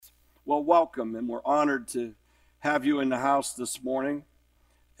Well, welcome, and we're honored to have you in the house this morning.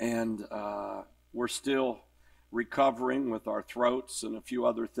 And we're still recovering with our throats and a few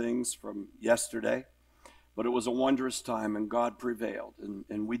other things from yesterday. But it was a wondrous time, and God prevailed.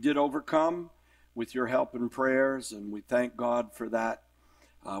 And we did overcome with your help and prayers, and we thank God for that.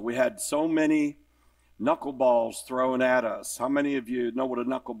 We had so many knuckleballs thrown at us. How many of you know what a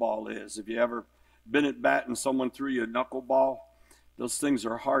knuckleball is? Have you ever been at bat and someone threw you a knuckleball? Those things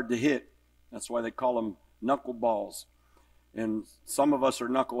are hard to hit. That's why they call them knuckleballs. And some of us are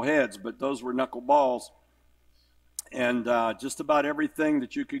knuckleheads, but those were knuckleballs. And just about everything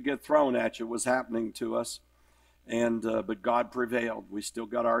that you could get thrown at you was happening to us. And but God prevailed. We still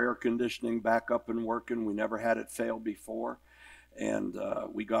got our air conditioning back up and working. We never had it fail before. And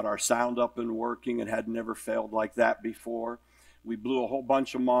we got our sound up and working. It had never failed like that before. We blew a whole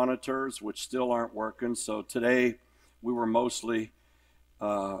bunch of monitors, which still aren't working. So today we were mostly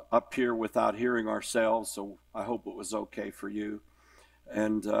up here without hearing ourselves. So I hope it was okay for you.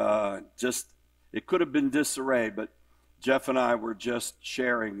 And it could have been disarray, but Jeff and I were just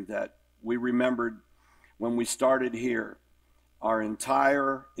sharing that we remembered when we started here, our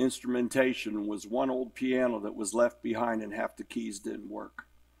entire instrumentation was one old piano that was left behind and half the keys didn't work.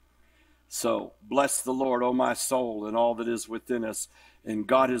 So bless the Lord, oh my soul, and all that is within us. And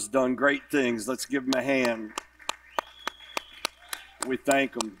God has done great things. Let's give him a hand. We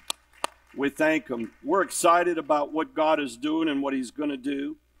thank him. We thank him. We're excited about what God is doing and what he's going to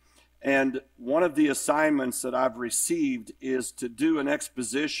do. And one of the assignments that I've received is to do an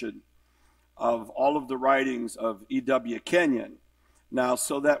exposition of all of the writings of E.W. Kenyon. Now,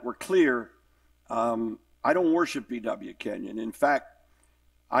 so that we're clear, I don't worship E.W. Kenyon. In fact,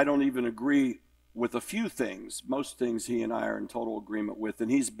 I don't even agree with a few things. Most things he and I are in total agreement with.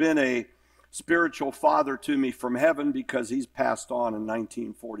 And he's been a spiritual father to me from heaven because he's passed on in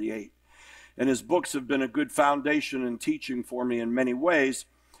 1948. And his books have been a good foundation and teaching for me in many ways.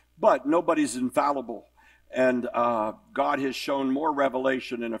 But nobody's infallible. And God has shown more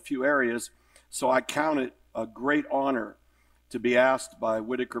revelation in a few areas. So I count it a great honor to be asked by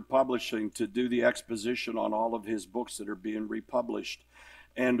Whitaker Publishing to do the exposition on all of his books that are being republished.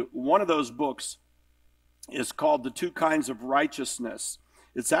 And one of those books is called The Two Kinds of Righteousness.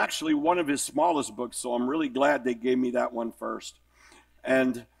 It's actually one of his smallest books, so I'm really glad they gave me that one first.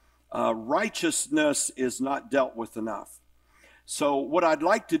 And righteousness is not dealt with enough. So what I'd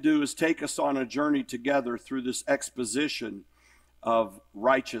like to do is take us on a journey together through this exposition of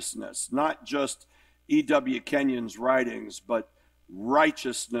righteousness, not just E.W. Kenyon's writings, but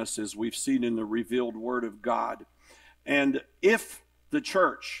righteousness as we've seen in the revealed Word of God. And if the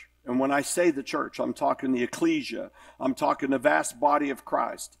church, and when I say the church, I'm talking the ecclesia, I'm talking the vast body of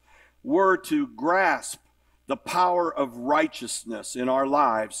Christ, were to grasp the power of righteousness in our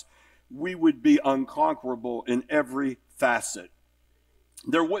lives, we would be unconquerable in every facet.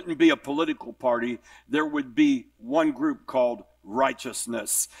 There wouldn't be a political party. There would be one group called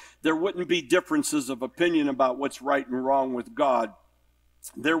righteousness. There wouldn't be differences of opinion about what's right and wrong with God.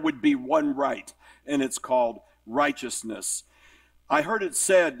 There would be one right, and it's called righteousness. I heard it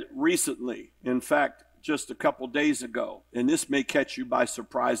said recently, in fact, just a couple days ago, and this may catch you by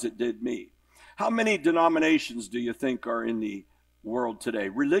surprise, it did me. How many denominations do you think are in the world today?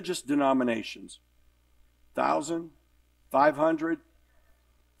 Religious denominations? 1,000? 500?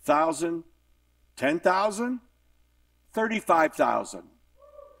 1,000? 10,000? 35,000.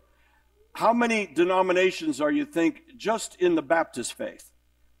 How many denominations are you think just in the Baptist faith?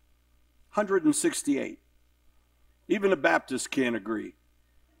 168. Even the Baptists can't agree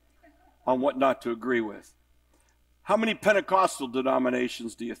on what not to agree with. How many Pentecostal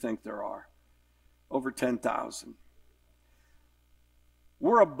denominations do you think there are? Over 10,000.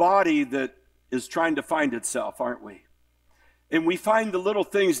 We're a body that is trying to find itself, aren't we? And we find the little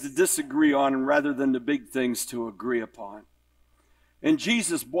things to disagree on rather than the big things to agree upon. And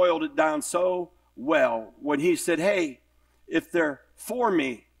Jesus boiled it down so well when he said, hey, if they're for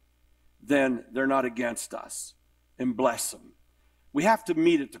me, then they're not against us. And bless them. We have to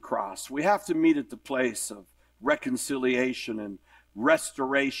meet at the cross. We have to meet at the place of reconciliation and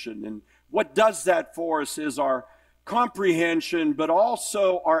restoration. And what does that for us is our comprehension, but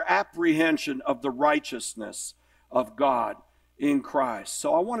also our apprehension of the righteousness of God in Christ.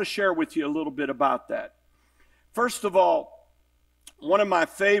 So I want to share with you a little bit about that. First of all, one of my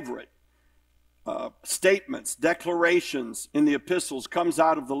favorite statements, declarations in the epistles comes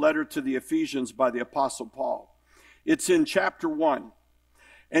out of the letter to the Ephesians by the Apostle Paul. It's in chapter 1.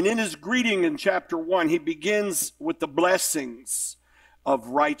 And in his greeting in chapter 1, he begins with the blessings of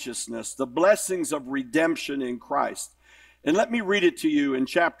righteousness, the blessings of redemption in Christ. And let me read it to you in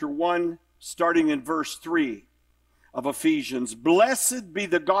chapter 1, starting in verse 3 of Ephesians. Blessed be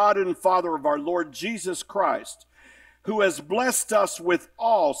the God and Father of our Lord Jesus Christ, who has blessed us with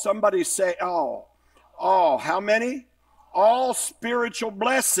all, somebody say all, how many? All spiritual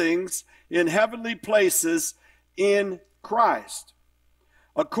blessings in heavenly places in Christ,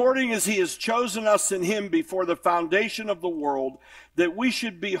 according as he has chosen us in him before the foundation of the world, that we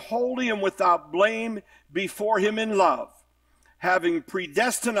should be holy and without blame before him in love, having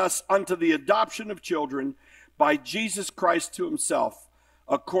predestined us unto the adoption of children by Jesus Christ to himself,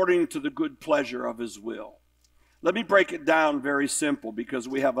 according to the good pleasure of his will. Let me break it down very simple, because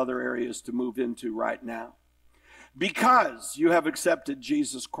we have other areas to move into right now. Because you have accepted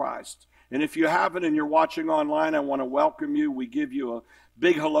Jesus Christ, and if you haven't and you're watching online, I want to welcome you. We give you a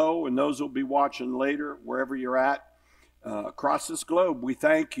big hello, and those will be watching later, wherever you're at, across this globe. We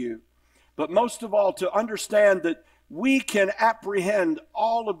thank you. But most of all, to understand that we can apprehend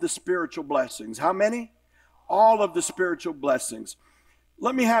all of the spiritual blessings. How many? All of the spiritual blessings.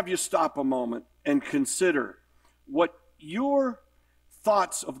 Let me have you stop a moment and consider what your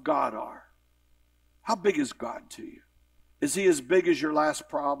thoughts of God are. How big is God to you? Is he as big as your last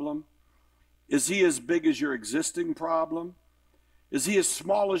problem? Is he as big as your existing problem? Is he as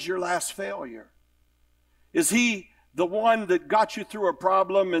small as your last failure? Is he the one that got you through a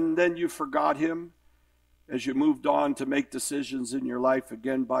problem and then you forgot him as you moved on to make decisions in your life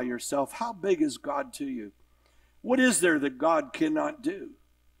again by yourself? How big is God to you? What is there that God cannot do?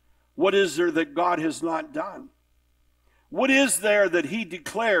 What is there that God has not done? What is there that he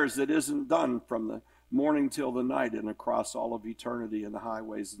declares that isn't done from the morning till the night and across all of eternity in the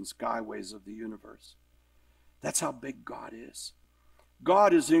highways and skyways of the universe? That's how big God is.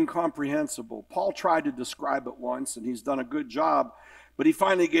 God is incomprehensible. Paul tried to describe it once, and he's done a good job, but he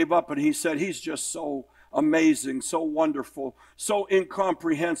finally gave up, and he said he's just so amazing, so wonderful, so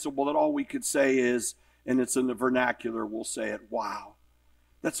incomprehensible that all we could say is, and it's in the vernacular, we'll say it, wow.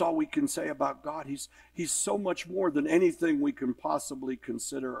 That's all we can say about God. He's so much more than anything we can possibly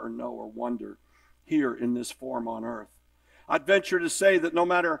consider or know or wonder here in this form on earth. I'd venture to say that no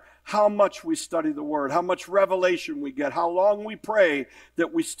matter how much we study the Word, how much revelation we get, how long we pray,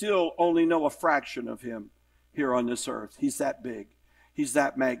 that we still only know a fraction of him here on this earth. He's that big. He's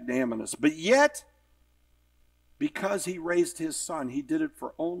that magnanimous. But yet, because he raised his son, he did it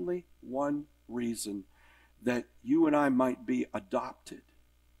for only one reason, that you and I might be adopted.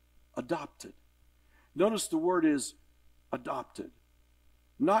 Adopted. Notice the word is adopted.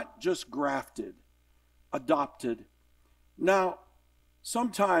 Not just grafted. Adopted. Now,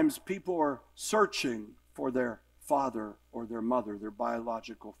 sometimes people are searching for their father or their mother, their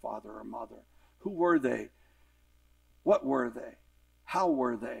biological father or mother. Who were they? What were they? How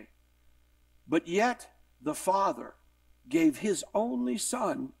were they? But yet, the Father gave his only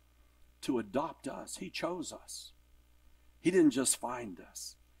Son to adopt us. He chose us. He didn't just find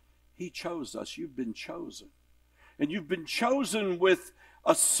us. He chose us. You've been chosen. And you've been chosen with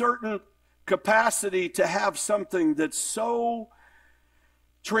a certain capacity to have something that's so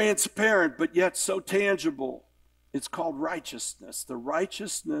transparent but yet so tangible. It's called righteousness, the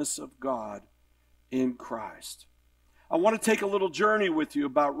righteousness of God in Christ. I want to take a little journey with you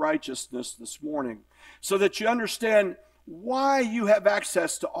about righteousness this morning so that you understand why you have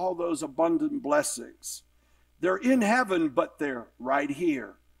access to all those abundant blessings. They're in heaven, but they're right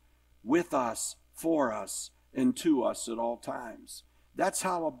here with us, for us, and to us at all times. That's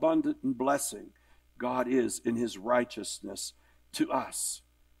how abundant in blessing God is in his righteousness to us.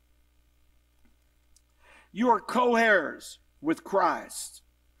 You are co-heirs with Christ.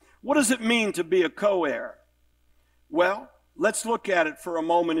 What does it mean to be a co-heir? Well, let's look at it for a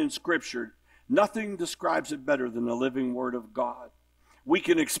moment in Scripture. Nothing describes it better than the living Word of God. We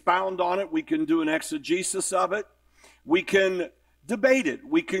can expound on it. We can do an exegesis of it. We can debate it.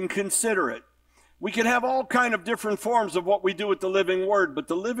 We can consider it. We can have all kind of different forms of what we do with the living Word, but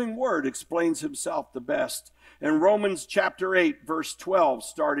the living Word explains himself the best. In Romans chapter 8, verse 12,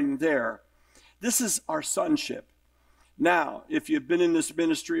 starting there, this is our sonship. Now, if you've been in this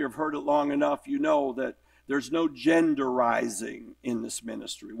ministry or have heard it long enough, you know that there's no genderizing in this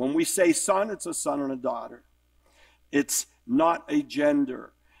ministry. When we say son, it's a son and a daughter. It's not a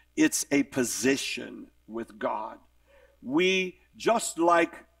gender. It's a position with God. We, just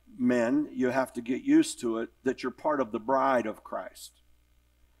like men, you have to get used to it, that you're part of the bride of Christ.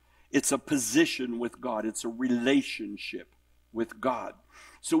 It's a position with God. It's a relationship with God.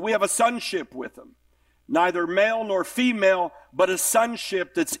 So we have a sonship with him. Neither male nor female, but a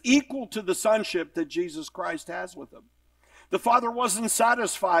sonship that's equal to the sonship that Jesus Christ has with him. The Father wasn't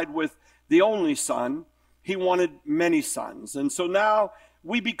satisfied with the only Son. He wanted many sons. And so now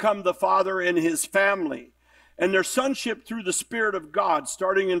we become the father in his family. And their sonship through the Spirit of God,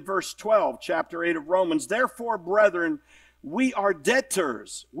 starting in verse 12, chapter 8 of Romans. Therefore, brethren, we are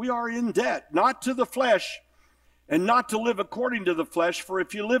debtors. We are in debt, not to the flesh, and not to live according to the flesh. For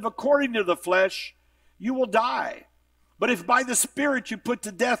if you live according to the flesh, you will die. But if by the Spirit you put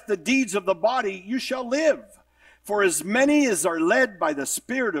to death the deeds of the body, you shall live. For as many as are led by the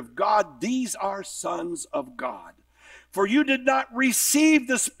Spirit of God, these are sons of God. For you did not receive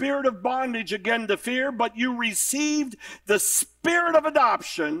the spirit of bondage again to fear, but you received the Spirit of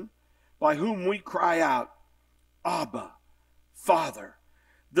adoption, by whom we cry out, Abba, Father.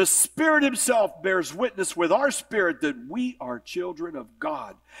 The Spirit himself bears witness with our spirit that we are children of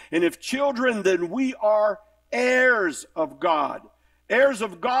God. And if children, then we are heirs of God. Heirs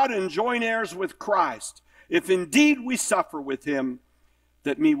of God and joint heirs with Christ. If indeed we suffer with him,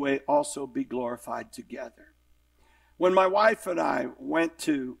 that we may also be glorified together. When my wife and I went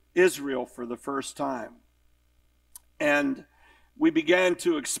to Israel for the first time, and we began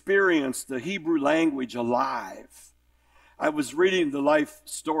to experience the Hebrew language alive, I was reading the life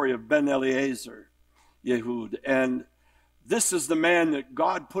story of Ben Eliezer, Yehud, and this is the man that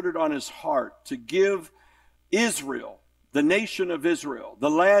God put it on his heart to give Israel, the nation of Israel, the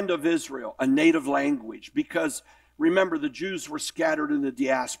land of Israel, a native language. Because remember, the Jews were scattered in the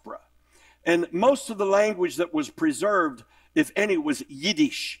diaspora. And most of the language that was preserved, if any, was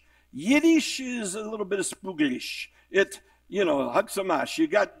Yiddish. Yiddish is a little bit of Spuglish. Haksamash.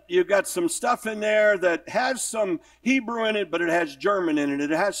 You got some stuff in there that has some Hebrew in it, but it has German in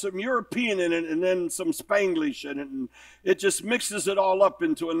it. It has some European in it, and then some Spanglish in it. And it just mixes it all up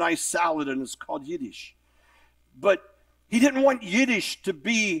into a nice salad, and it's called Yiddish. But he didn't want Yiddish to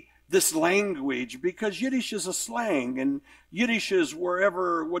be this language, because Yiddish is a slang, and Yiddish is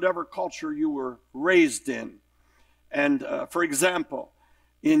whatever culture you were raised in. And for example,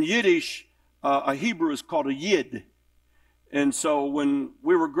 in Yiddish, a Hebrew is called a Yid. And so when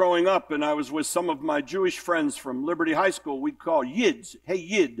we were growing up and I was with some of my Jewish friends from Liberty High School, we'd call Yids, hey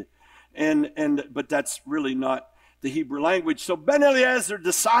Yid. But that's really not the Hebrew language. So Ben Eliezer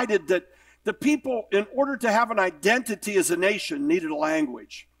decided that the people, in order to have an identity as a nation, needed a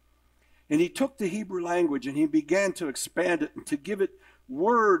language. And he took the Hebrew language and he began to expand it and to give it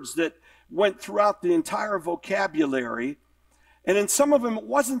words that went throughout the entire vocabulary. And in some of them, it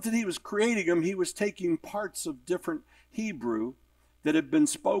wasn't that he was creating them, he was taking parts of different Hebrew that had been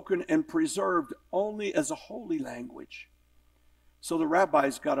spoken and preserved only as a holy language. So the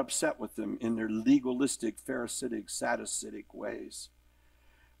rabbis got upset with them in their legalistic, Pharisaic, Sadducetic ways.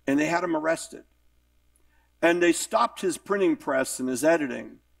 And they had him arrested. And they stopped his printing press and his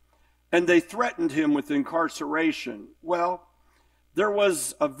editing. And they threatened him with incarceration. Well, there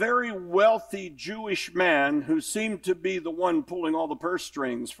was a very wealthy Jewish man who seemed to be the one pulling all the purse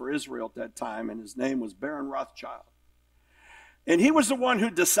strings for Israel at that time, and his name was Baron Rothschild. And he was the one who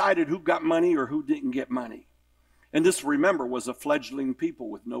decided who got money or who didn't get money. And this, remember, was a fledgling people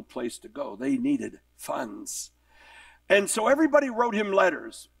with no place to go. They needed funds. And so everybody wrote him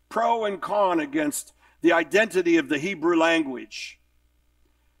letters, pro and con, against the identity of the Hebrew language.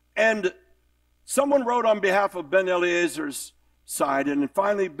 And someone wrote on behalf of Ben Eliezer's side, and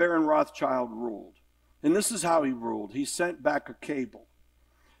finally Baron Rothschild ruled. And this is how he ruled. He sent back a cable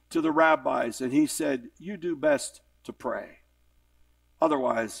to the rabbis, and he said, you do best to pray.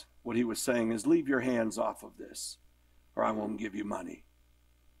 Otherwise, what he was saying is, leave your hands off of this, or I won't give you money.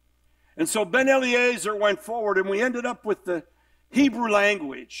 And so Ben Eliezer went forward, and we ended up with the Hebrew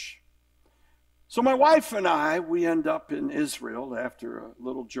language. So my wife and I, we end up in Israel after a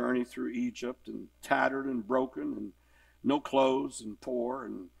little journey through Egypt, and tattered and broken and no clothes and poor.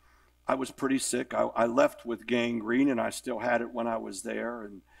 And I was pretty sick. I left with gangrene, and I still had it when I was there,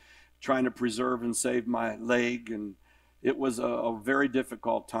 and trying to preserve and save my leg. And it was a very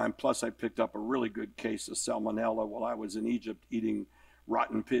difficult time. Plus, I picked up a really good case of salmonella while I was in Egypt eating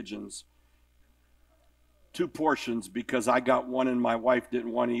rotten pigeons. 2 portions, because I got one and my wife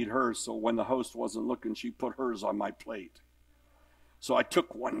didn't want to eat hers, so when the host wasn't looking, she put hers on my plate. So I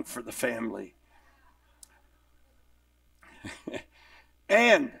took one for the family.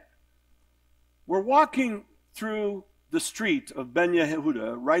 And we're walking through the street of Ben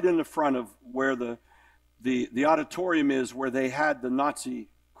Yehuda, right in the front of where the auditorium is, where they had the Nazi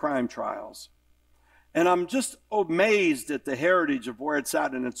crime trials. And I'm just amazed at the heritage of where it's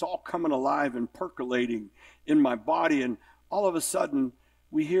at, and it's all coming alive and percolating in my body. And all of a sudden,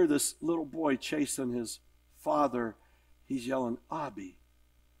 we hear this little boy chasing his father. He's yelling, Abi,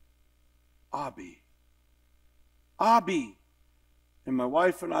 Abi, Abi. And my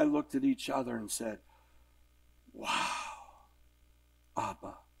wife and I looked at each other and said, Wow.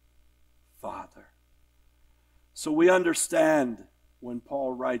 Abba, Father. So we understand when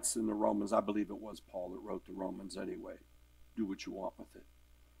Paul writes in the Romans, I believe it was Paul that wrote the Romans anyway. Do what you want with it.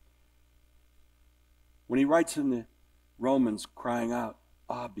 When he writes in the Romans crying out,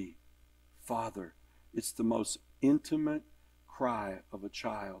 Abba, Father, it's the most intimate cry of a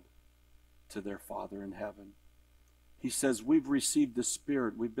child to their Father in heaven. He says, we've received the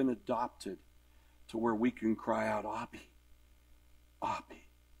Spirit. We've been adopted to where we can cry out, Abba, Abba,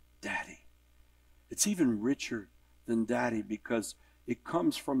 Daddy. It's even richer than Daddy because it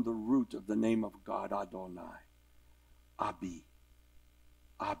comes from the root of the name of God, Adonai. Abba,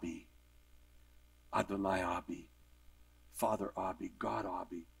 Abba, Adonai Abba, Father Abba, God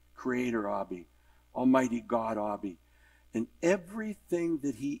Abba, Creator Abba, Almighty God Abba. And everything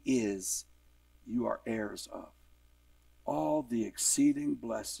that He is, you are heirs of. All the exceeding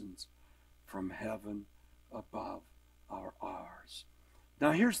blessings from heaven above are ours.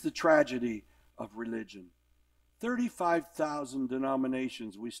 Now here's the tragedy of religion. 35,000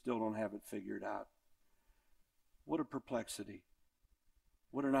 denominations, we still don't have it figured out. What a perplexity.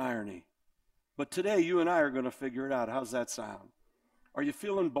 What an irony. But today you and I are going to figure it out. How's that sound? Are you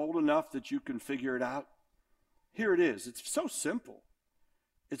feeling bold enough that you can figure it out? Here it is. It's so simple.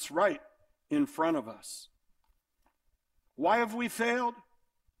 It's right in front of us. Why have we failed?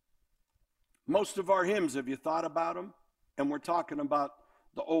 Most of our hymns, have you thought about them? And we're talking about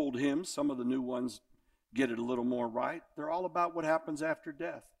the old hymns. Some of the new ones get it a little more right. They're all about what happens after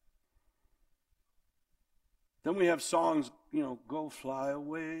death. Then we have songs, go fly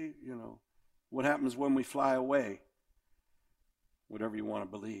away, what happens when we fly away? Whatever you want to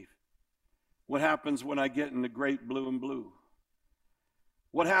believe. What happens when I get in the great blue and blue?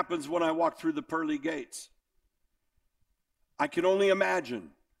 What happens when I walk through the pearly gates? I can only imagine.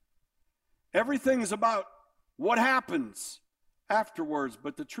 Everything's about what happens afterwards,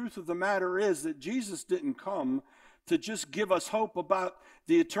 but the truth of the matter is that Jesus didn't come to just give us hope about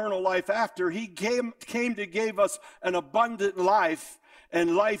the eternal life after. He came to give us an abundant life,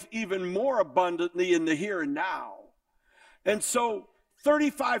 and life even more abundantly in the here and now. And so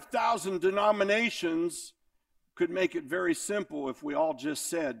 35,000 denominations could make it very simple if we all just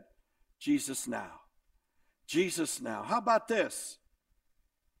said, Jesus now. Jesus now. How about this?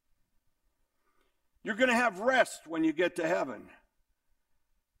 You're going to have rest when you get to heaven.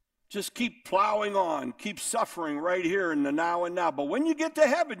 Just keep plowing on, keep suffering right here in the now and now. But when you get to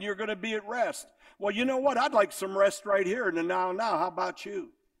heaven, you're going to be at rest. Well, you know what? I'd like some rest right here in the now and now. How about you?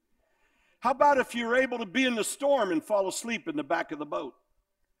 How about if you're able to be in the storm and fall asleep in the back of the boat?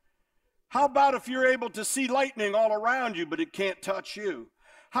 How about if you're able to see lightning all around you, but it can't touch you?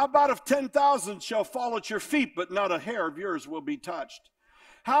 How about if 10,000 shall fall at your feet, but not a hair of yours will be touched?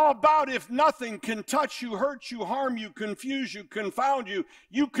 How about if nothing can touch you, hurt you, harm you, confuse you, confound you?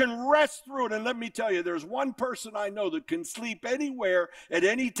 You can rest through it. And let me tell you, there's one person I know that can sleep anywhere, at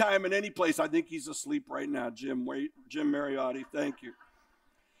any time, in any place. I think he's asleep right now, Jim Mariotti. Thank you.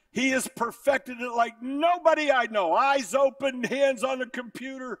 He has perfected it like nobody I know. Eyes open, hands on the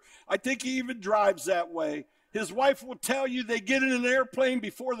computer. I think he even drives that way. His wife will tell you they get in an airplane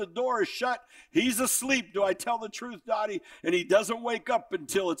before the door is shut. He's asleep. Do I tell the truth, Dottie? And he doesn't wake up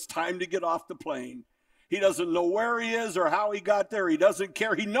until it's time to get off the plane. He doesn't know where he is or how he got there. He doesn't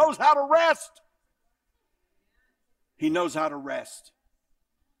care. He knows how to rest. He knows how to rest.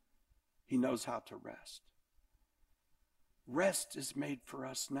 He knows how to rest. Rest is made for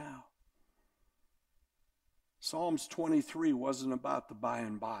us now. Psalms 23 wasn't about the by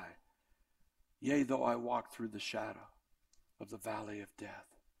and by. Yea, though I walk through the shadow of the valley of death,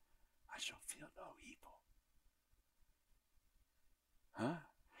 I shall feel no evil. Huh?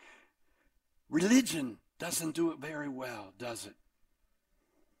 Religion doesn't do it very well, does it?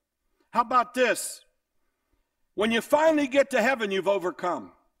 How about this? When you finally get to heaven, you've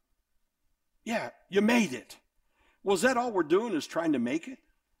overcome. Yeah, you made it. Well, is that all we're doing is trying to make it?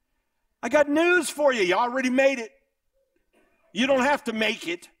 I got news for you. You already made it. You don't have to make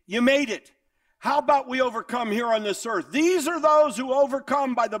it. You made it. How about we overcome here on this earth? These are those who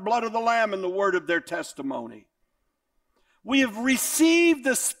overcome by the blood of the Lamb and the word of their testimony. We have received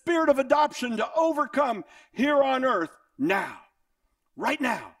the spirit of adoption to overcome here on earth now, right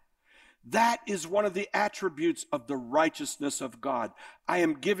now. That is one of the attributes of the righteousness of God. I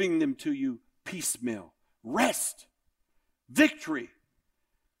am giving them to you piecemeal. Rest, victory,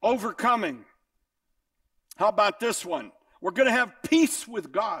 overcoming. How about this one? We're going to have peace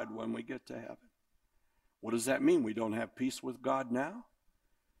with God when we get to heaven. What does that mean? We don't have peace with God now?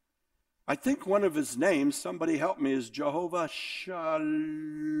 I think one of his names, somebody help me, is Jehovah Shalami.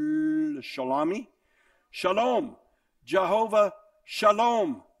 Shalom. Jehovah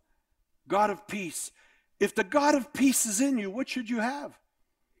Shalom. God of peace. If the God of peace is in you, what should you have?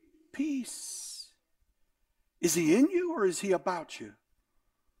 Peace. Is he in you or is he about you?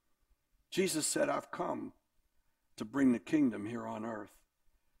 Jesus said, I've come to bring the kingdom here on earth.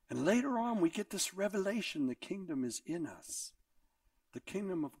 And later on, we get this revelation, the kingdom is in us. The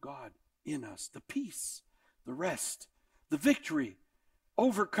kingdom of God in us. The peace, the rest, the victory,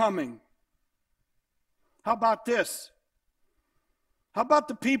 overcoming. How about this? How about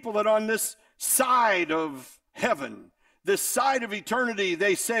the people that on this side of heaven, this side of eternity,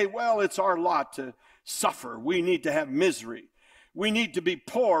 they say, well, it's our lot to suffer. We need to have misery. We need to be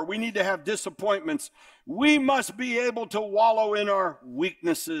poor. We need to have disappointments. We must be able to wallow in our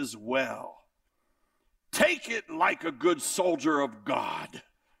weaknesses well. Take it like a good soldier of God.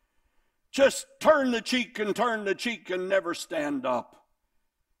 Just turn the cheek and never stand up.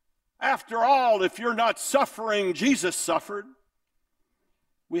 After all, if you're not suffering, Jesus suffered.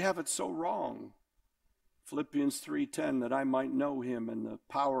 We have it so wrong. Philippians 3:10, that I might know him and the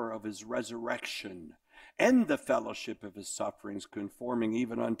power of his resurrection and the fellowship of his sufferings, conforming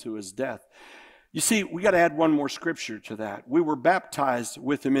even unto his death. You see, we got to add one more scripture to that. We were baptized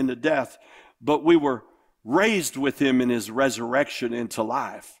with him into death, but we were raised with him in his resurrection into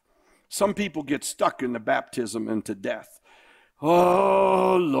life. Some people get stuck in the baptism into death.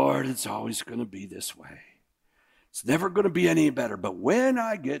 Oh, Lord, it's always going to be this way. It's never going to be any better. But when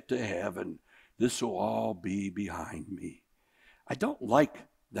I get to heaven, this will all be behind me. I don't like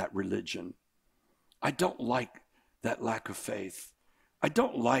that religion. I don't like that lack of faith. I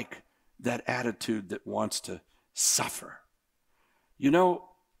don't like that attitude that wants to suffer. You know,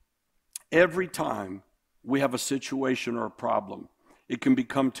 every time we have a situation or a problem, it can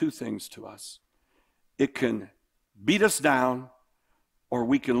become two things to us. It can beat us down, or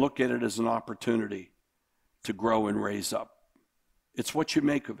we can look at it as an opportunity to grow and raise up. It's what you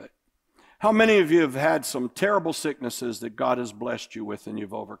make of it. How many of you have had some terrible sicknesses that God has blessed you with and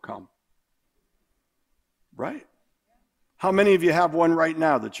you've overcome? Right? How many of you have one right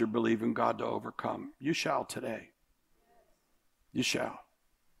now that you're believing God to overcome? You shall today. You shall.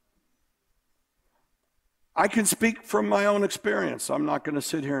 I can speak from my own experience. I'm not going to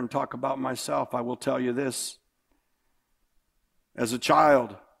sit here and talk about myself. I will tell you this. As a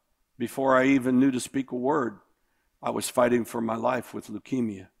child, before I even knew to speak a word, I was fighting for my life with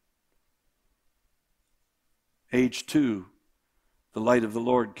leukemia. Age 2, the light of the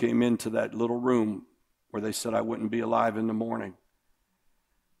Lord came into that little room where they said I wouldn't be alive in the morning.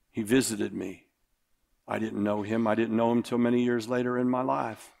 He visited me. I didn't know him. I didn't know him until many years later in my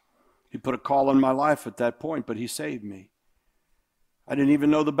life. He put a call on my life at that point, but he saved me. I didn't even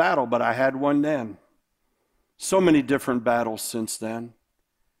know the battle, but I had one then. So many different battles since then.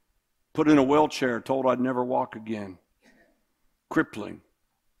 Put in a wheelchair, told I'd never walk again. Crippling.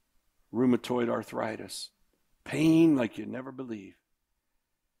 Rheumatoid arthritis. Pain like you'd never believe.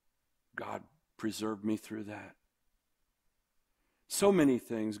 God preserved me through that. So many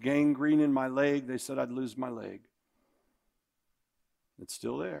things. Gangrene in my leg. They said I'd lose my leg. It's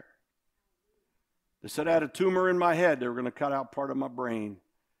still there. They said I had a tumor in my head. They were going to cut out part of my brain.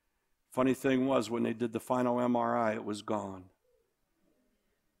 Funny thing was, when they did the final MRI, it was gone.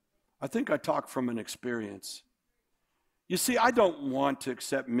 I think I talk from an experience. You see, I don't want to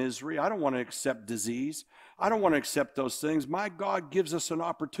accept misery. I don't want to accept disease. I don't want to accept those things. My God gives us an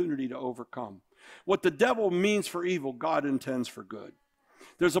opportunity to overcome. What the devil means for evil, God intends for good.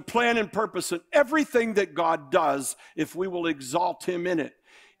 There's a plan and purpose in everything that God does if we will exalt him in it.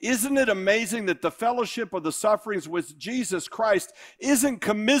 Isn't it amazing that the fellowship of the sufferings with Jesus Christ isn't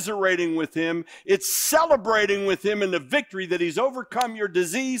commiserating with him, it's celebrating with him in the victory that he's overcome your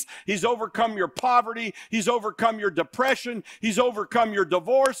disease, he's overcome your poverty, he's overcome your depression, he's overcome your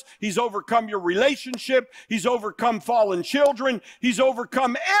divorce, he's overcome your relationship, he's overcome fallen children, he's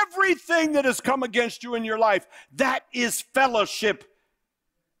overcome everything that has come against you in your life. That is fellowship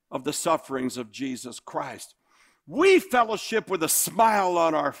of the sufferings of Jesus Christ. We fellowship with a smile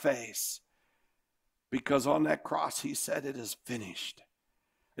on our face because on that cross he said it is finished.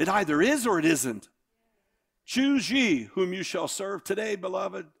 It either is or it isn't. Choose ye whom you shall serve today,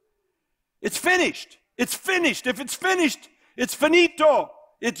 beloved. It's finished. It's finished. If it's finished, it's finito.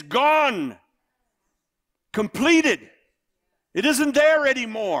 It's gone. Completed. It isn't there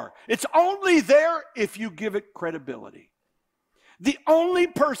anymore. It's only there if you give it credibility. The only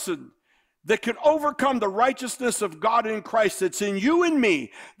person that can overcome the righteousness of God in Christ that's in you and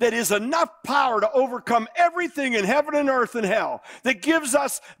me, that is enough power to overcome everything in heaven and earth and hell, that gives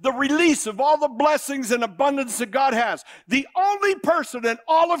us the release of all the blessings and abundance that God has. The only person in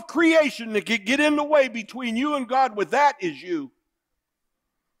all of creation that can get in the way between you and God with that is you.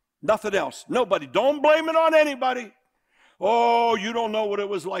 Nothing else. Nobody. Don't blame it on anybody. Oh, you don't know what it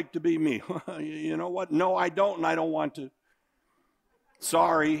was like to be me. You know what? No, I don't, and I don't want to.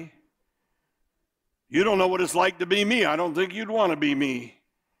 Sorry. You don't know what it's like to be me. I don't think you'd want to be me.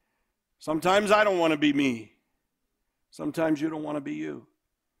 Sometimes I don't want to be me. Sometimes you don't want to be you.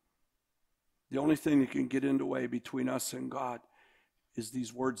 The only thing that can get in the way between us and God is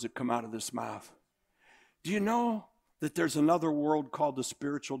these words that come out of this mouth. Do you know that there's another world called the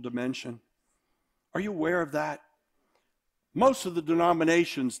spiritual dimension? Are you aware of that? Most of the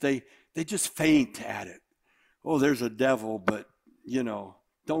denominations, they just faint at it. Oh, there's a devil, but,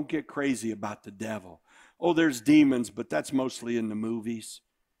 don't get crazy about the devil. Oh, there's demons, but that's mostly in the movies.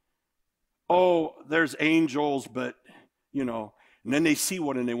 Oh, there's angels, but, and then they see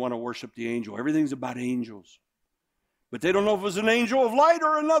one and they want to worship the angel. Everything's about angels. But they don't know if it's an angel of light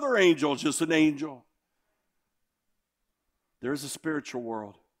or another angel. It's just an angel. There's a spiritual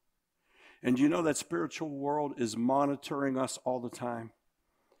world. And you know that spiritual world is monitoring us all the time.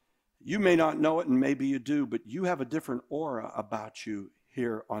 You may not know it, and maybe you do, but you have a different aura about you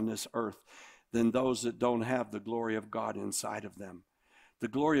here on this earth than those that don't have the glory of God inside of them. The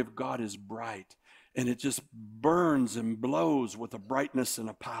glory of God is bright, and it just burns and blows with a brightness and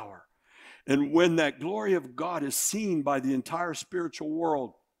a power. And when that glory of God is seen by the entire spiritual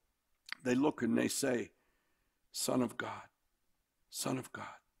world, they look and they say, Son of God, Son of God,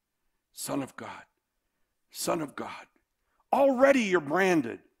 Son of God, Son of God. Already you're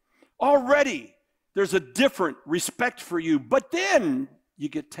branded. Already there's a different respect for you, but then you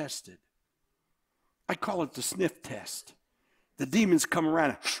get tested. I call it the sniff test. The demons come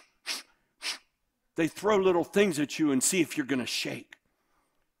around. They throw little things at you and see if you're going to shake.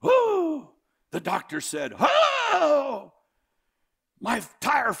 Oh, the doctor said, oh, my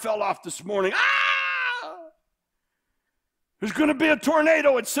tire fell off this morning. Ah! There's going to be a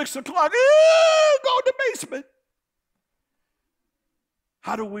tornado at 6 o'clock. Go in the basement.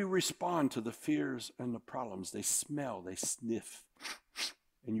 How do we respond to the fears and the problems? They smell, they sniff.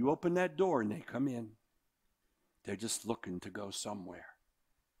 And you open that door and they come in. They're just looking to go somewhere.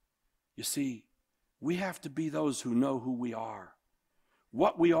 You see, we have to be those who know who we are,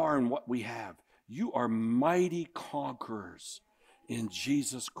 what we are and what we have. You are mighty conquerors in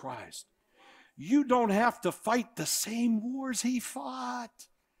Jesus Christ. You don't have to fight the same wars he fought.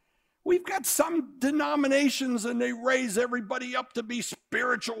 We've got some denominations and they raise everybody up to be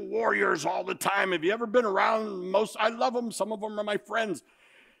spiritual warriors all the time. Have you ever been around most? I love them. Some of them are my friends.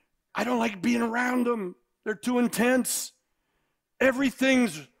 I don't like being around them. They're too intense.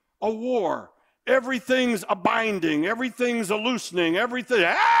 Everything's a war. Everything's a binding. Everything's a loosening. Everything.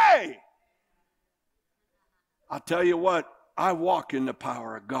 Hey! I'll tell you what. I walk in the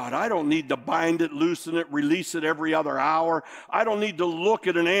power of God. I don't need to bind it, loosen it, release it every other hour. I don't need to look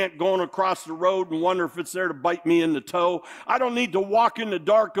at an ant going across the road and wonder if it's there to bite me in the toe. I don't need to walk in the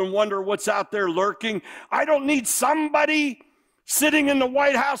dark and wonder what's out there lurking. I don't need somebody sitting in the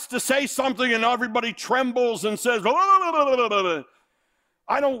White House to say something and everybody trembles and says, I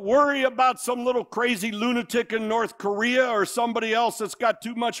don't worry about some little crazy lunatic in North Korea or somebody else that's got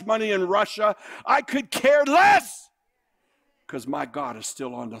too much money in Russia. I could care less. Because my God is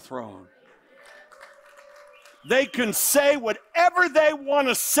still on the throne. They can say whatever they want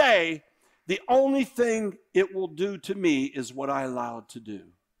to say. The only thing it will do to me is what I allow it to do.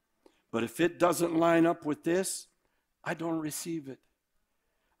 But if it doesn't line up with this, I don't receive it.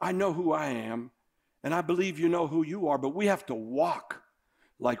 I know who I am, and I believe you know who you are, but we have to walk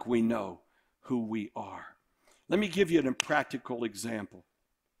like we know who we are. Let me give you a practical example.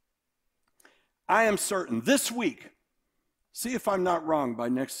 I am certain this week, see if I'm not wrong by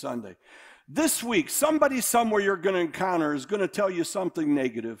next Sunday. This week, somebody somewhere you're going to encounter is going to tell you something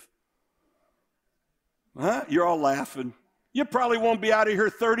negative. Huh? You're all laughing. You probably won't be out of here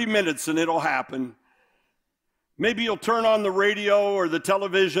 30 minutes and it'll happen. Maybe you'll turn on the radio or the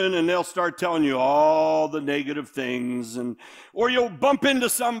television and they'll start telling you all the negative things. Or you'll bump into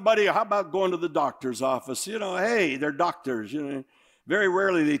somebody. How about going to the doctor's office? Hey, they're doctors. Very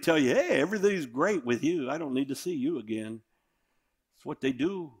rarely they tell you, hey, everything's great with you. I don't need to see you again. It's what they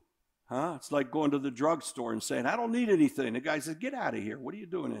do. It's like going to the drugstore and saying, I don't need anything. The guy says, get out of here. What are you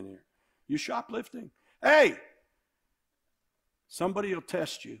doing in here? You shoplifting? Hey, somebody will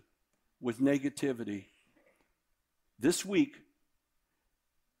test you with negativity. This week,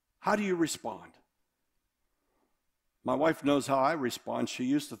 How do you respond? My wife knows how I respond. She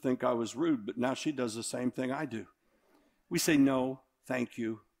used to think I was rude, but now she does the same thing I do. We say, no, thank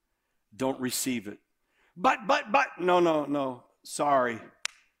you. Don't receive it. But, no, sorry.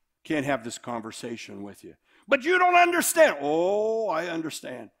 Can't have this conversation with you. But you don't understand. Oh, I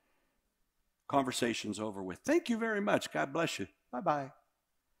understand. Conversation's over with. Thank you very much. God bless you. Bye-bye.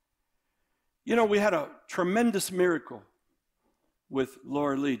 You know, we had a tremendous miracle with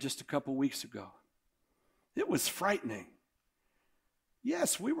Laura Lee just a couple weeks ago. It was frightening.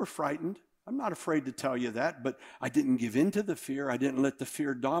 Yes, we were frightened. I'm not afraid to tell you that, but I didn't give in to the fear. I didn't let the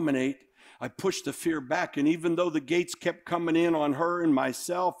fear dominate. I pushed the fear back, and even though the gates kept coming in on her and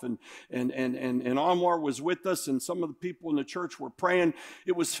myself, and Anwar was with us, and some of the people in the church were praying,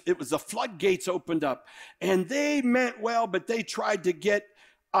 it was the floodgates opened up, and they meant well, but they tried to get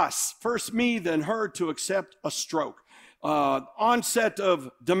us, first me, then her, to accept a stroke. Onset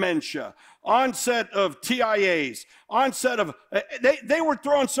of dementia, onset of TIAs, onset of, they were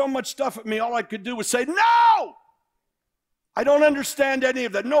throwing so much stuff at me, all I could do was say, no! I don't understand any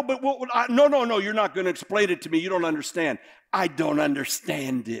of that. No, but no, you're not going to explain it to me. You don't understand. I don't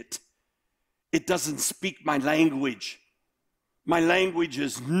understand it. It doesn't speak my language. My language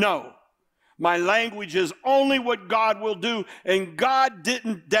is no. My language is only what God will do, and God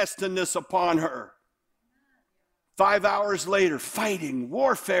didn't destine this upon her. 5 hours later, fighting,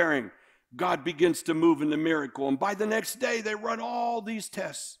 warfaring, God begins to move in the miracle. And by the next day, they run all these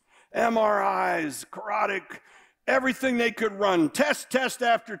tests, MRIs, carotid, everything they could run, test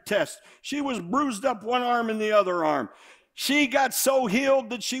after test. She was bruised up one arm and the other arm. She got so healed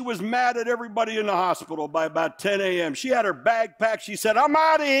that she was mad at everybody in the hospital by about 10 a.m. She had her bag packed. She said, I'm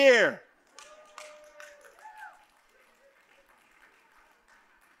out of here.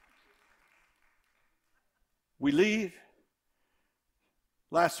 We leave.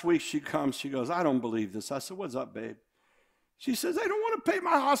 Last week she comes, she goes, I don't believe this. I said, what's up, babe? She says, they don't want to pay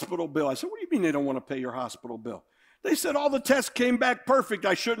my hospital bill. I said, what do you mean they don't want to pay your hospital bill? They said all the tests came back perfect.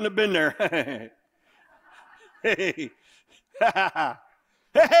 I shouldn't have been there. Hey.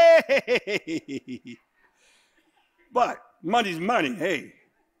 Hey. But money's money, hey.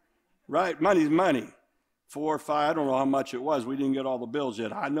 Right? Money's money. 4 or 5, I don't know how much it was. We didn't get all the bills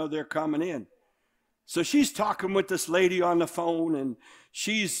yet. I know they're coming in. So she's talking with this lady on the phone, and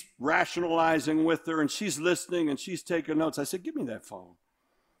she's rationalizing with her, and she's listening, and she's taking notes. I said, give me that phone.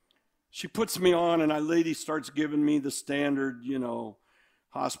 She puts me on, and a lady starts giving me the standard,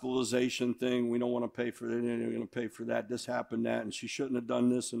 hospitalization thing. We don't want to pay for that. We're going to pay for that. This happened, that, and she shouldn't have done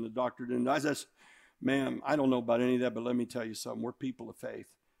this, and the doctor didn't. I said, ma'am, I don't know about any of that, but let me tell you something. We're people of faith.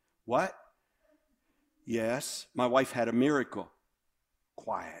 What? Yes, my wife had a miracle.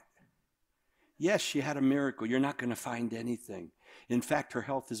 Quiet. Yes, she had a miracle. You're not going to find anything. In fact, her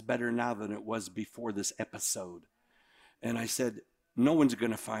health is better now than it was before this episode. And I said, no one's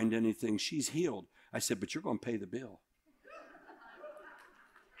going to find anything. She's healed. I said, but you're going to pay the bill.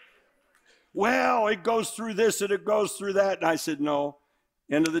 Well, it goes through this and it goes through that. And I said, no,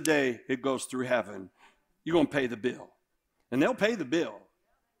 end of the day, it goes through heaven. You're going to pay the bill. And they'll pay the bill.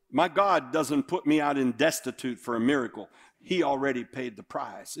 My God doesn't put me out in destitute for a miracle. He already paid the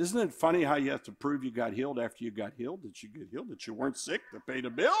price. Isn't it funny how you have to prove you got healed after you got healed, that you get healed, that you weren't sick to pay the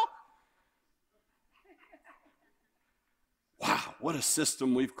bill? Wow, what a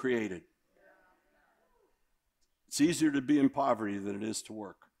system we've created. It's easier to be in poverty than it is to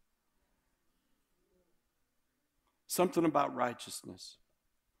work. Something about righteousness.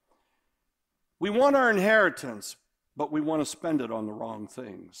 We want our inheritance, but we want to spend it on the wrong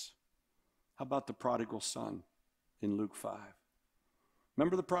things. How about the prodigal son in Luke 5?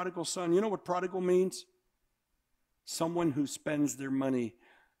 Remember the prodigal son? You know what prodigal means? Someone who spends their money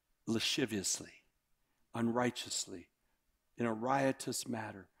lasciviously, unrighteously, in a riotous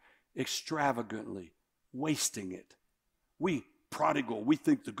manner, extravagantly, wasting it. Prodigal, we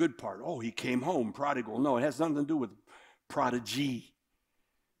think the good part. Oh, he came home, prodigal. No, it has nothing to do with prodigy.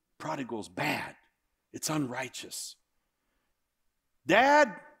 Prodigal's bad. It's unrighteous.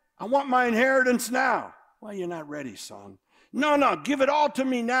 Dad, I want my inheritance now. Well, you're not ready, son. No, give it all to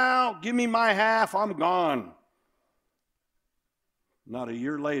me now. Give me my half. I'm gone. Not a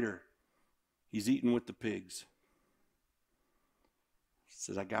year later, he's eating with the pigs. He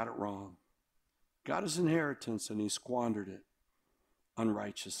says, I got it wrong. Got his inheritance and he squandered it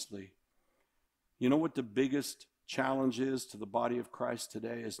unrighteously. You know what the biggest challenge is to the body of Christ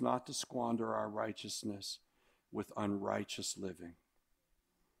today is not to squander our righteousness with unrighteous living.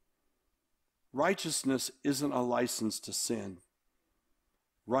 Righteousness isn't a license to sin.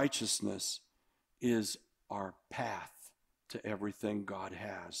 Righteousness is our path to everything God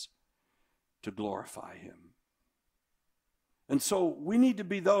has to glorify him. And so we need to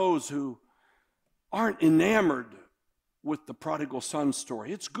be those who aren't enamored with the prodigal son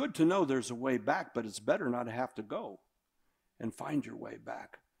story. It's good to know there's a way back, but it's better not to have to go and find your way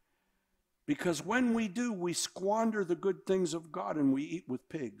back. Because when we do, we squander the good things of God and we eat with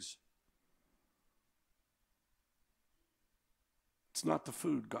pigs. It's not the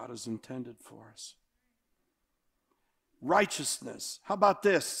food God has intended for us. Righteousness. How about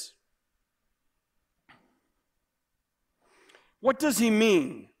this? What does he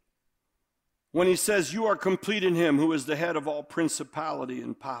mean when he says, you are complete in him who is the head of all principality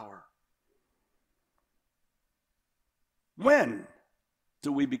and power? When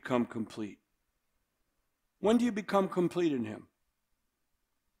do we become complete? When do you become complete in him?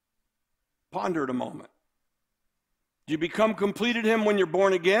 Ponder it a moment. Do you become complete in him when you're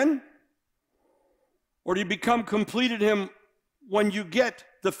born again? Or do you become complete in him when you get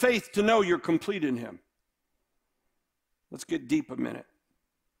the faith to know you're complete in him? Let's get deep a minute.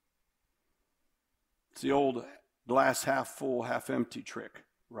 It's the old glass half full, half empty trick,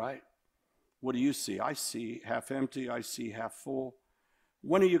 right? What do you see? I see half empty, I see half full.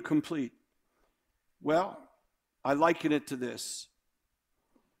 When are you complete? Well, I liken it to this.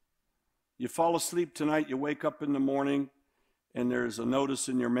 You fall asleep tonight, you wake up in the morning, and there's a notice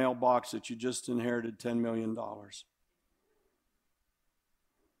in your mailbox that you just inherited $10 million.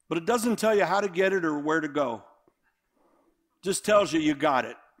 But it doesn't tell you how to get it or where to go. It just tells you got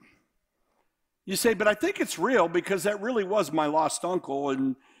it. You say, but I think it's real because that really was my lost uncle,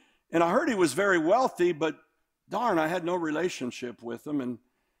 and I heard he was very wealthy, but darn, I had no relationship with him, and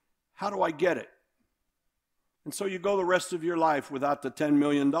how do I get it? And so you go the rest of your life without the $10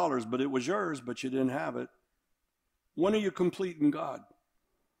 million, but it was yours, but you didn't have it. When are you complete in God?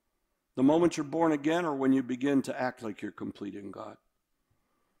 The moment you're born again or when you begin to act like you're complete in God?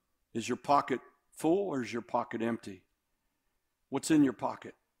 Is your pocket full or is your pocket empty? What's in your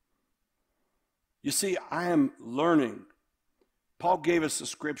pocket? You see, I am learning. Paul gave us a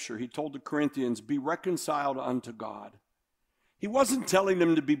scripture. He told the Corinthians, be reconciled unto God. He wasn't telling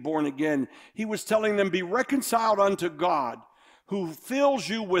them to be born again. He was telling them, be reconciled unto God, who fills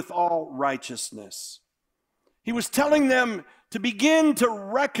you with all righteousness. He was telling them to begin to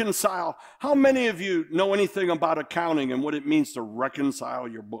reconcile. How many of you know anything about accounting and what it means to reconcile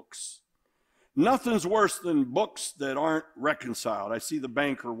your books? Nothing's worse than books that aren't reconciled. I see the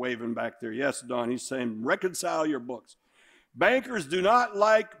banker waving back there. Yes, Don, he's saying reconcile your books. Bankers do not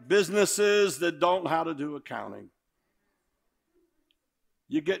like businesses that don't know how to do accounting.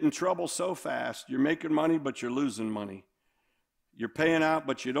 You get in trouble so fast. You're making money, but you're losing money. You're paying out,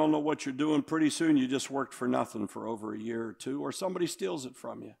 but you don't know what you're doing. Pretty soon, you just worked for nothing for over a year or two, or somebody steals it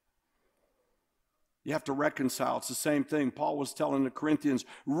from you. You have to reconcile. It's the same thing. Paul was telling the Corinthians,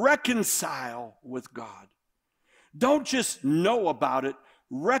 reconcile with God. Don't just know about it.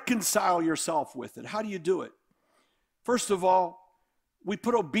 Reconcile yourself with it. How do you do it? First of all, we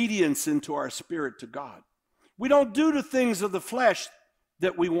put obedience into our spirit to God. We don't do the things of the flesh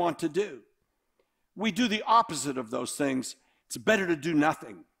that we want to do. We do the opposite of those things. It's better to do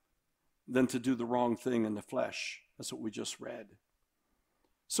nothing than to do the wrong thing in the flesh. That's what we just read.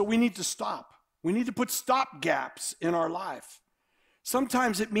 So we need to stop. We need to put stop gaps in our life.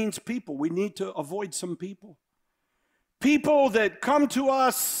 Sometimes it means people. We need to avoid some people. People that come to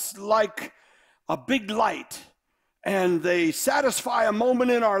us like a big light, and they satisfy a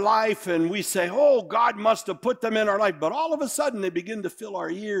moment in our life, and we say, oh, God must have put them in our life. But all of a sudden, they begin to fill our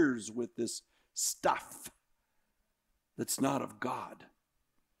ears with this stuff that's not of God.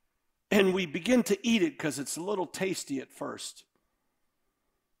 And we begin to eat it because it's a little tasty at first.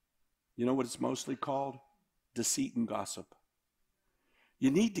 You know what it's mostly called? Deceit and gossip.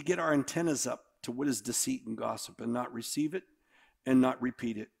 You need to get our antennas up to what is deceit and gossip and not receive it and not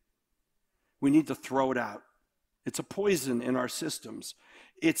repeat it. We need to throw it out. It's a poison in our systems.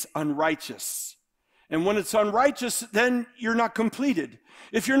 It's unrighteous. And when it's unrighteous, then you're not completed.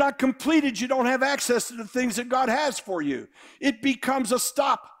 If you're not completed, you don't have access to the things that God has for you. It becomes a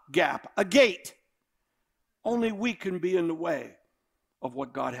stop gap, a gate. Only we can be in the way of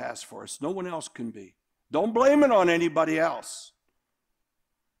what God has for us. No one else can be. Don't blame it on anybody else.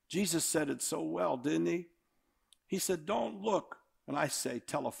 Jesus said it so well, didn't he? He said, don't look, and I say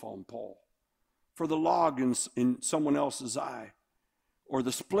telephone pole, for the log in someone else's eye, or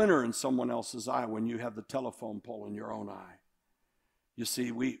the splinter in someone else's eye when you have the telephone pole in your own eye. You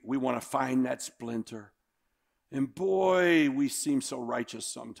see, we want to find that splinter. And boy, we seem so righteous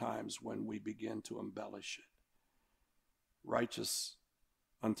sometimes when we begin to embellish it. Righteous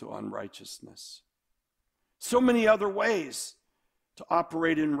unto unrighteousness. So many other ways to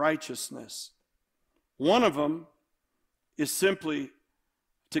operate in righteousness. One of them is simply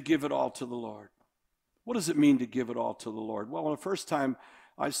to give it all to the Lord. What does it mean to give it all to the Lord? Well, the first time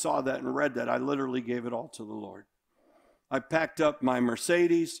I saw that and read that, I literally gave it all to the Lord. I packed up my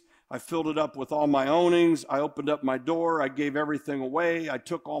Mercedes. I filled it up with all my ownings. I opened up my door. I gave everything away. I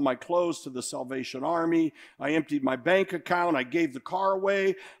took all my clothes to the Salvation Army. I emptied my bank account. I gave the car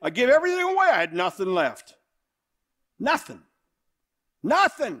away. I gave everything away. I had nothing left. Nothing.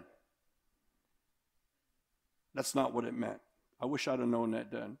 Nothing. That's not what it meant. I wish I'd have known that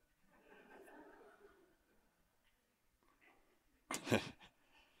then.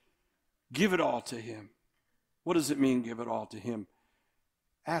 Give it all to him. What does it mean, give it all to him?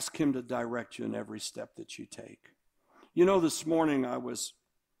 Ask him to direct you in every step that you take. You know, this morning I was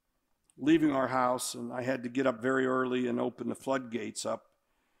leaving our house and I had to get up very early and open the floodgates up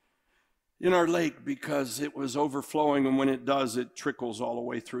in our lake because it was overflowing, and when it does, it trickles all the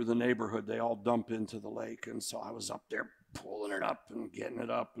way through the neighborhood. They all dump into the lake, and so I was up there pulling it up and getting it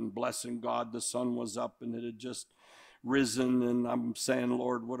up and blessing God. The sun was up and it had just risen, and I'm saying,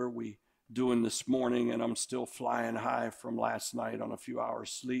 Lord, what are we doing this morning? And I'm still flying high from last night on a few hours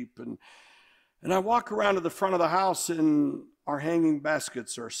sleep. And I walk around to the front of the house, and our hanging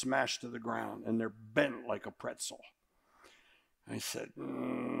baskets are smashed to the ground and they're bent like a pretzel. I said,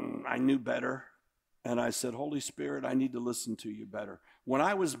 I knew better. And I said, Holy Spirit, I need to listen to you better. When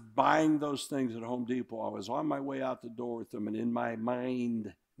I was buying those things at Home Depot, I was on my way out the door with them, and in my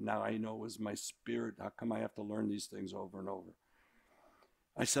mind, now I know it was my spirit. How come I have to learn these things over and over?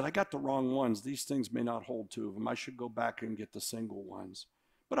 I said, I got the wrong ones. These things may not hold two of them. I should go back and get the single ones.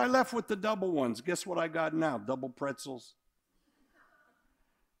 But I left with the double ones. Guess what I got now? Double pretzels.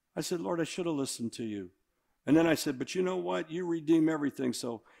 I said, Lord, I should have listened to you. And then I said, but you know what? You redeem everything.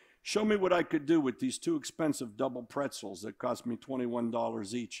 So show me what I could do with these two expensive double pretzels that cost me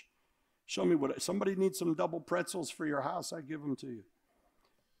 $21 each. Show me what. Somebody needs some double pretzels for your house, I give them to you.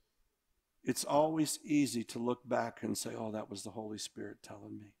 It's always easy to look back and say, oh, that was the Holy Spirit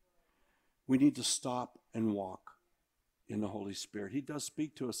telling me. We need to stop and walk in the Holy Spirit. He does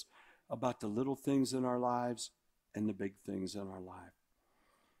speak to us about the little things in our lives and the big things in our life.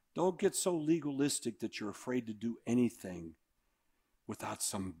 Don't get so legalistic that you're afraid to do anything without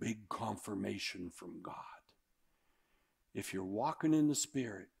some big confirmation from God. If you're walking in the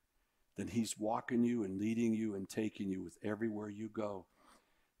Spirit, then he's walking you and leading you and taking you with everywhere you go.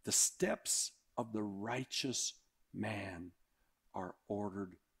 The steps of the righteous man are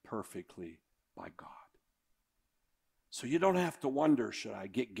ordered perfectly by God. So you don't have to wonder, should I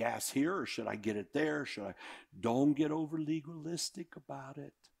get gas here or should I get it there? Don't get over legalistic about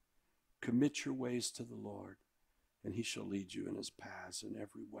it. Commit your ways to the Lord, and he shall lead you in his paths in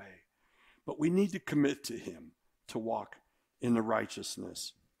every way. But we need to commit to him to walk in the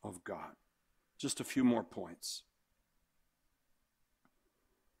righteousness of God. Just a few more points.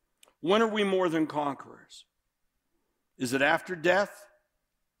 When are we more than conquerors? Is it after death?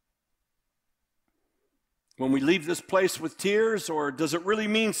 When we leave this place with tears? Or does it really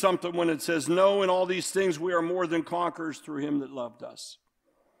mean something when it says, no, in all these things we are more than conquerors through him that loved us?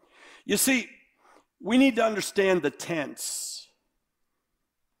 You see, we need to understand the tense.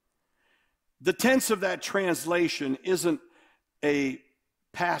 The tense of that translation isn't a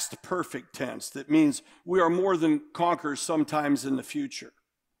past perfect tense that means we are more than conquerors sometimes in the future.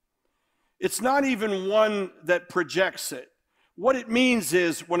 It's not even one that projects it. What it means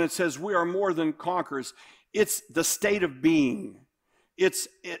is when it says we are more than conquerors, it's the state of being. It's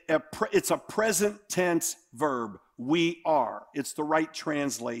a present tense verb. We are. It's the right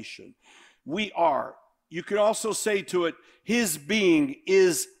translation. We are. You can also say to it, his being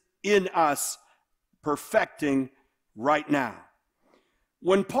is in us, perfecting right now.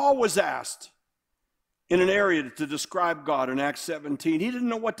 When Paul was asked in an area to describe God in Acts 17, he didn't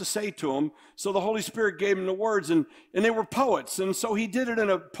know what to say to him, so the Holy Spirit gave him the words, and they were poets, and so he did it in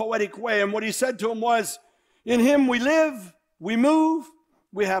a poetic way, and what he said to him was, in him we live, we move,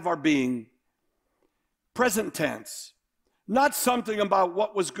 we have our being. Present tense. Not something about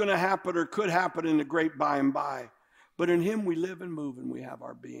what was going to happen or could happen in the great by and by, but in him we live and move and we have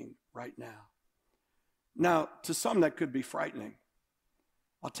our being right now. Now, to some that could be frightening.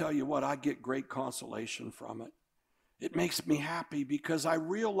 I'll tell you what, I get great consolation from it. It makes me happy because I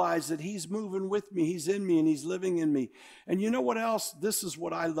realize that he's moving with me, he's in me, and he's living in me. And you know what else? This is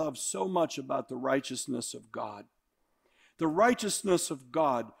what I love so much about the righteousness of God. The righteousness of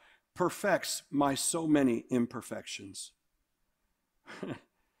God perfects my so many imperfections.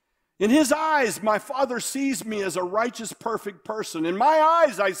 In his eyes, my Father sees me as a righteous, perfect person. In my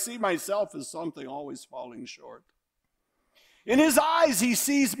eyes, I see myself as something always falling short. In his eyes, he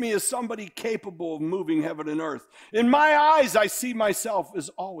sees me as somebody capable of moving heaven and earth. In my eyes, I see myself as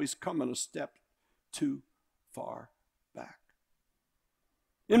always coming a step too far back.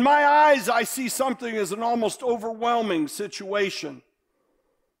 In my eyes, I see something as an almost overwhelming situation.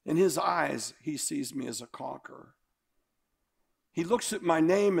 In his eyes, he sees me as a conqueror. He looks at my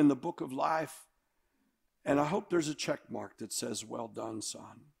name in the book of life, and I hope there's a check mark that says, "Well done,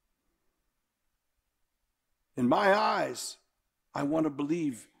 son." In my eyes, I want to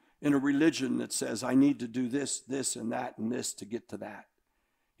believe in a religion that says I need to do this, this, and that, and this to get to that.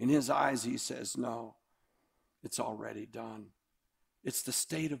 In his eyes, he says, no, it's already done. It's the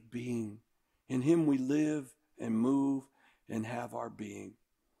state of being. In him we live and move and have our being.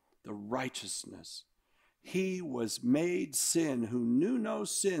 The righteousness. He was made sin who knew no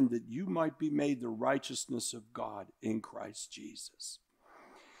sin, that you might be made the righteousness of God in Christ Jesus.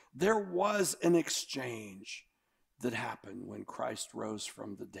 There was an exchange that happened when Christ rose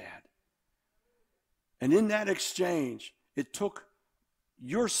from the dead. And in that exchange, it took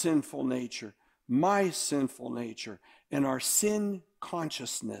your sinful nature, my sinful nature, and our sin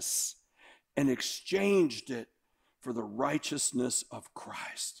consciousness and exchanged it for the righteousness of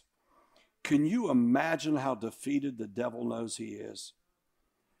Christ. Can you imagine how defeated the devil knows he is?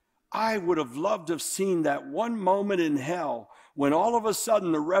 I would have loved to have seen that one moment in hell when all of a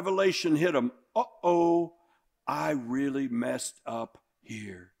sudden the revelation hit him. Uh-oh, I really messed up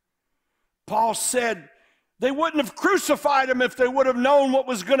here. Paul said they wouldn't have crucified him if they would have known what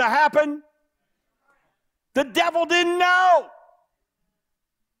was going to happen. The devil didn't know.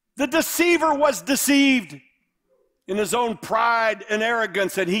 The deceiver was deceived in his own pride and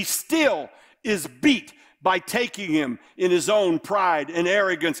arrogance, and he still is beat by taking him in his own pride and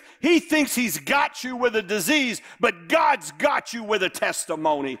arrogance. He thinks he's got you with a disease, but God's got you with a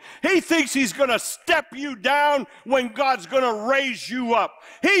testimony. He thinks he's going to step you down when God's going to raise you up.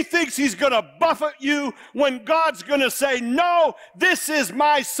 He thinks he's going to buffet you when God's going to say, no, this is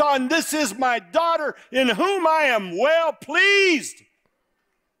my son, this is my daughter, in whom I am well pleased.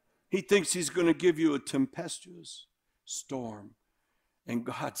 He thinks he's going to give you a tempestuous storm. And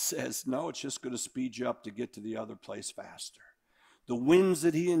God says, no, it's just going to speed you up to get to the other place faster. The winds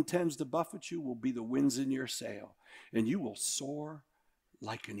that he intends to buffet you will be the winds in your sail, and you will soar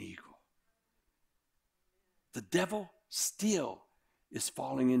like an eagle. The devil still is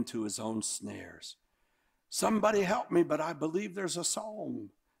falling into his own snares. Somebody help me, but I believe there's a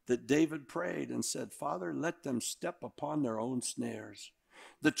psalm that David prayed and said, Father, let them step upon their own snares.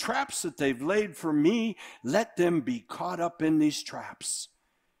 The traps that they've laid for me, let them be caught up in these traps.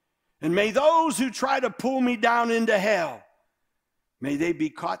 And may those who try to pull me down into hell, may they be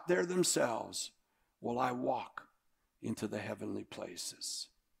caught there themselves while I walk into the heavenly places.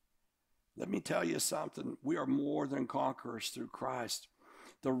 Let me tell you something. We are more than conquerors through Christ.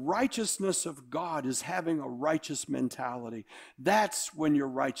 The righteousness of God is having a righteous mentality. That's when your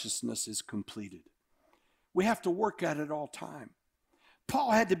righteousness is completed. We have to work at it all time.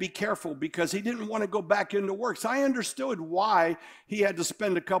 Paul had to be careful because he didn't want to go back into works. I understood why he had to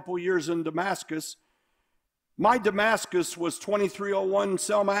spend a couple years in Damascus. My Damascus was 2301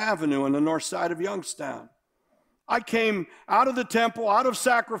 Selma Avenue on the north side of Youngstown. I came out of the temple, out of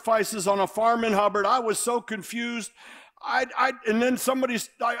sacrifices on a farm in Hubbard. I was so confused. And then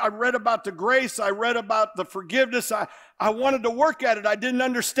I read about the grace. I read about the forgiveness. I wanted to work at it. I didn't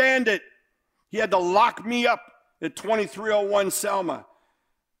understand it. He had to lock me up at 2301 Selma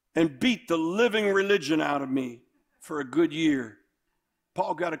and beat the living religion out of me for a good year.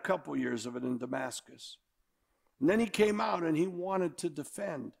 Paul got a couple years of it in Damascus. And then he came out and he wanted to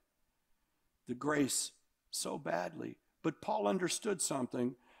defend the grace so badly. But Paul understood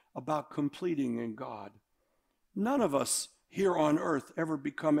something about completing in God. None of us here on earth ever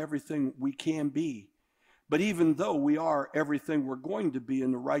become everything we can be. But even though we are everything we're going to be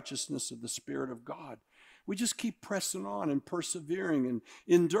in the righteousness of the Spirit of God, we just keep pressing on and persevering and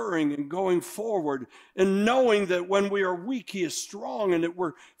enduring and going forward and knowing that when we are weak, he is strong, and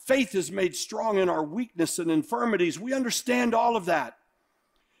that faith is made strong in our weakness and infirmities. We understand all of that.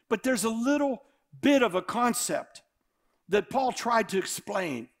 But there's a little bit of a concept that Paul tried to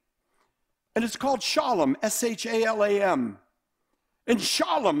explain, and it's called shalom, S-H-A-L-A-M. And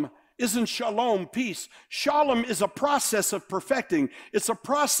shalom isn't shalom, peace. Shalom is a process of perfecting. It's a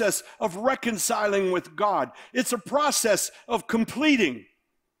process of reconciling with God. It's a process of completing.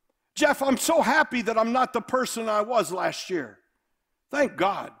 Jeff, I'm so happy that I'm not the person I was last year. Thank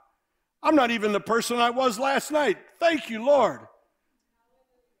God. I'm not even the person I was last night. Thank you, Lord.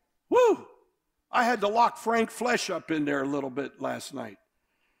 Woo! I had to lock Frank Flesh up in there a little bit last night.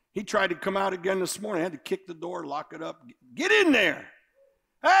 He tried to come out again this morning. I had to kick the door, lock it up. Get in there.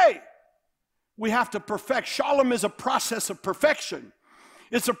 Hey, we have to perfect. Shalom is a process of perfection.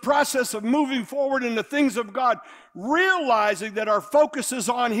 It's a process of moving forward in the things of God, realizing that our focus is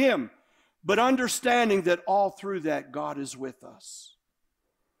on Him, but understanding that all through that, God is with us.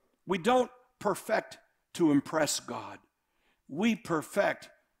 We don't perfect to impress God. We perfect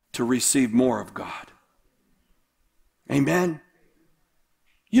to receive more of God. Amen?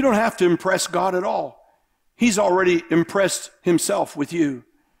 You don't have to impress God at all. He's already impressed Himself with you.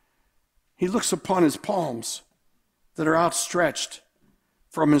 He looks upon His palms that are outstretched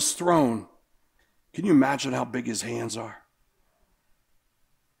from His throne. Can you imagine how big His hands are?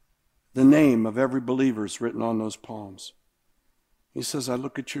 The name of every believer is written on those palms. He says, I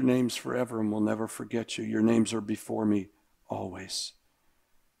look at your names forever and will never forget you. Your names are before me always.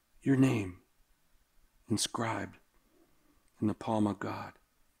 Your name inscribed in the palm of God.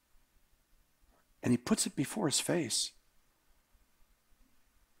 And He puts it before His face.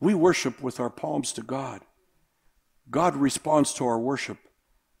 We worship with our palms to God. God responds to our worship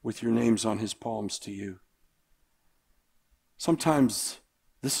with your names on His palms to you. Sometimes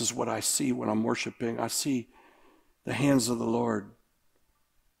this is what I see when I'm worshiping. I see the hands of the Lord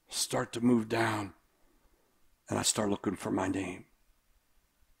start to move down, and I start looking for my name.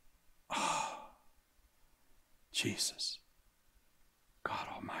 Oh, Jesus, God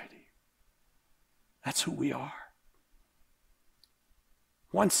Almighty. That's who we are.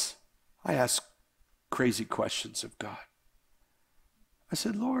 Once I asked crazy questions of God. I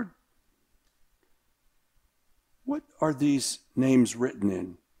said, Lord, what are these names written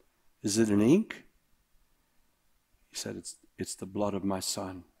in? Is it in ink? He said, it's the blood of my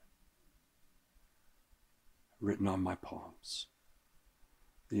Son written on my palms.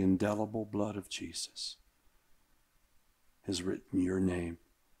 The indelible blood of Jesus has written your name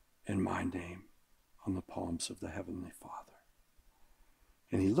and my name on the palms of the Heavenly Father.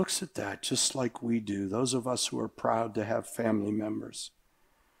 And He looks at that just like we do, those of us who are proud to have family members,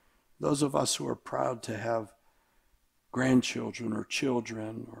 those of us who are proud to have grandchildren or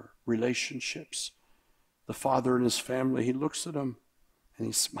children or relationships. The Father and His family, He looks at them and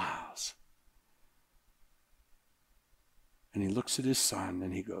He smiles. And He looks at His Son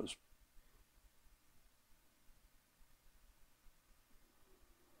and He goes,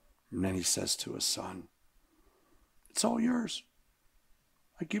 and then He says to His Son, it's all yours.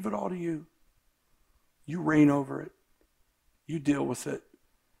 I give it all to you. You reign over it. You deal with it.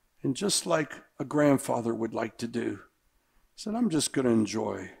 And just like a grandfather would like to do, he said, I'm just going to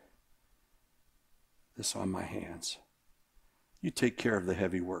enjoy this on my hands. You take care of the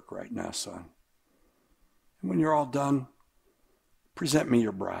heavy work right now, son. And when you're all done, present me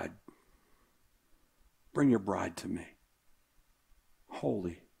your bride. Bring your bride to me.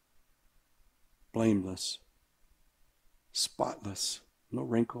 Holy, blameless, spotless, no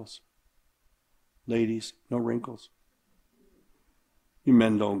wrinkles. Ladies, no wrinkles. You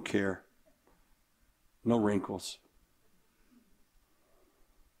men don't care. No wrinkles.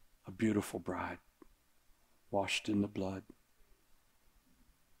 A beautiful bride, washed in the blood,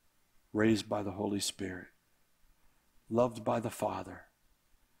 raised by the Holy Spirit, loved by the Father,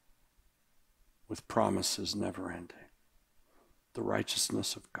 with promises never ending. The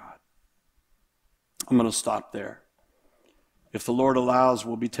righteousness of God. I'm going to stop there. If the Lord allows,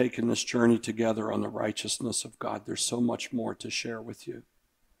 we'll be taking this journey together on the righteousness of God. There's so much more to share with you.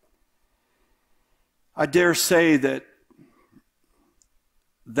 I dare say that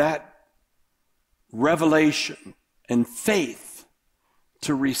revelation and faith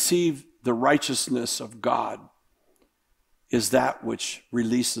to receive the righteousness of God is that which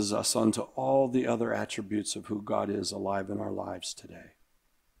releases us unto all the other attributes of who God is alive in our lives today.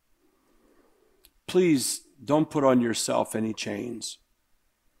 Please don't put on yourself any chains.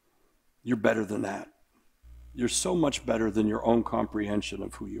 You're better than that. You're so much better than your own comprehension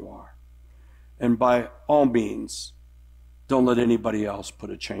of who you are. And by all means, don't let anybody else put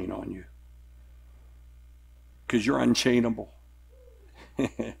a chain on you. Because you're unchainable.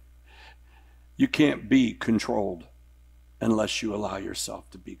 You can't be controlled unless you allow yourself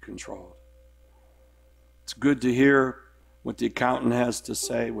to be controlled. It's good to hear what the accountant has to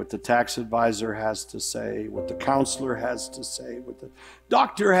say, what the tax advisor has to say, what the counselor has to say, what the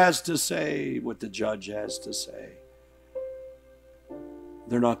doctor has to say, what the judge has to say.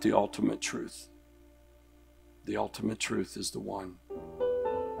 They're not the ultimate truth. The ultimate truth is the one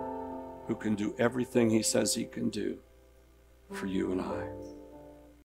who can do everything He says He can do for you and I.